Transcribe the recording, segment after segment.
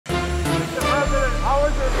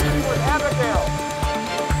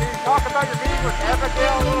talk about your meeting with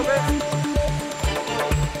Abigail a little bit?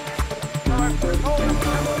 No, I told him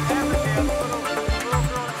that was Abigail, the little girl in the health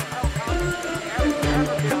house.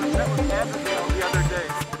 Abigail, that was Abigail the other day.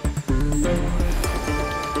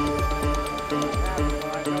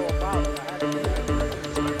 I know about it. I had to do it.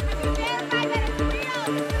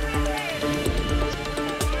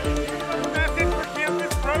 Message for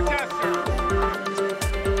campus protesters.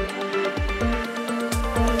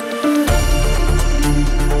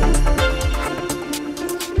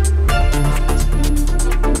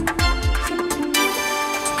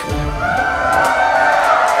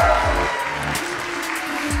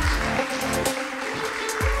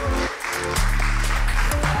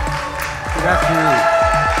 Good afternoon.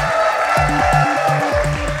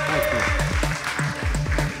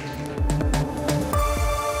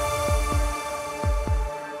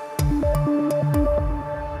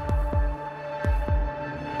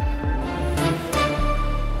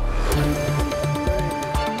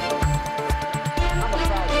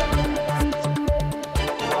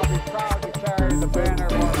 I'll be proud to carry the banner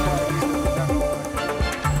of our party to the General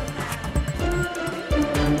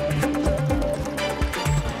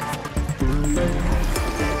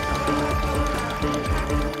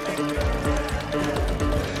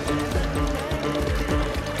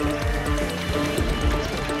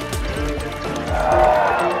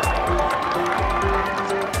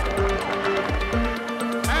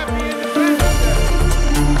Happy Independence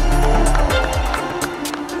Day!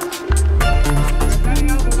 Many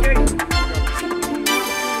obligations.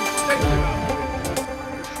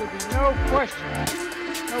 There should be no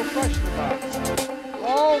question about it.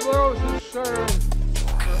 All those who serve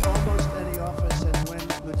for almost any office and win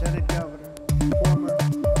Lieutenant Governor, former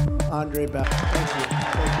Andre Bell. Thank you.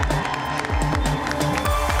 Thank you very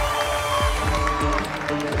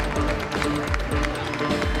much.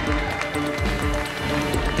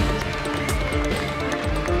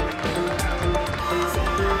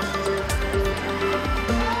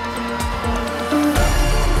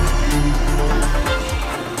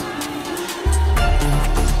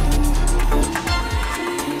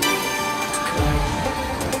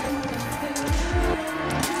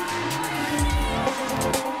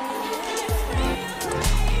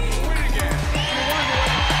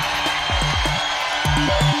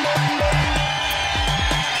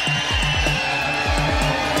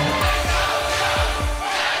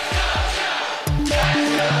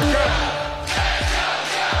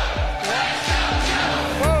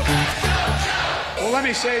 Well, let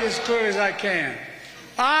me say it as clearly as I can.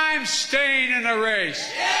 I'm staying in the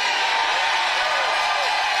race.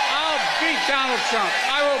 I'll beat Donald Trump.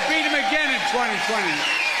 I will beat him again in 2020.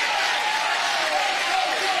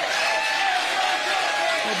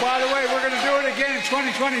 Well, by the way, we're going to do it again in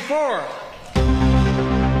 2024.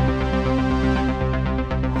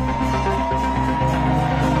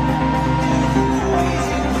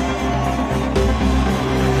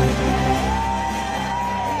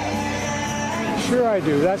 Sure I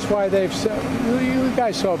do. That's why they've said, you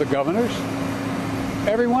guys saw the governors.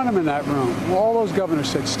 Every one of them in that room. All those governors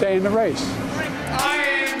said, stay in the race. I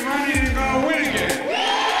am running and going to win again.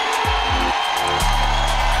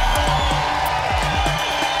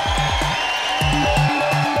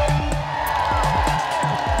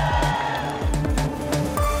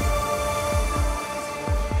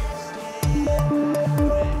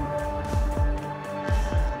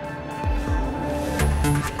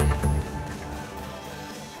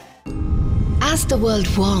 As the world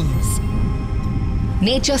warms,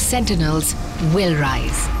 nature's sentinels will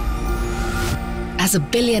rise. As a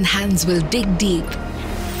billion hands will dig deep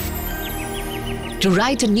to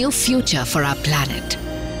write a new future for our planet.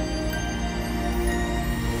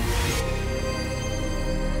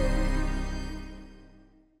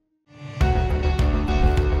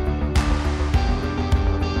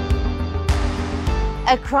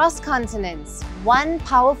 Across continents, one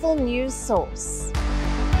powerful news source.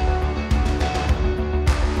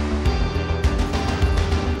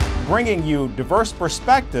 Bringing you diverse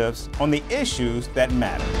perspectives on the issues that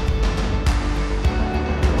matter.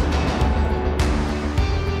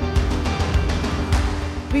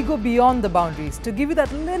 We go beyond the boundaries to give you that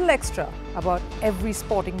little extra about every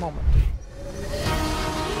sporting moment.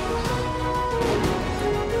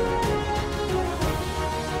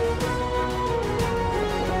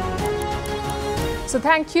 So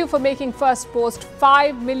thank you for making Firstpost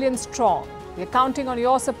 5 million strong. We're counting on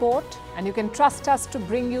your support, and you can trust us to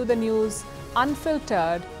bring you the news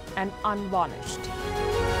unfiltered and unvarnished.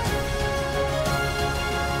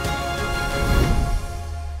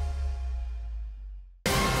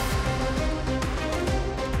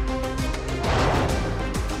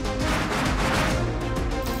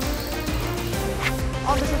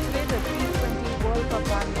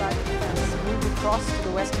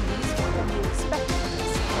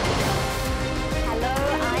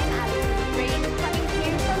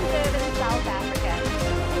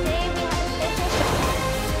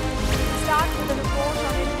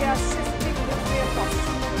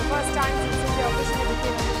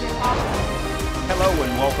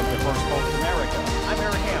 Firstpost America. I'm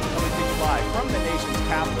Aaron Ham, coming to you live from the nation's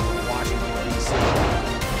capital in Washington, D.C.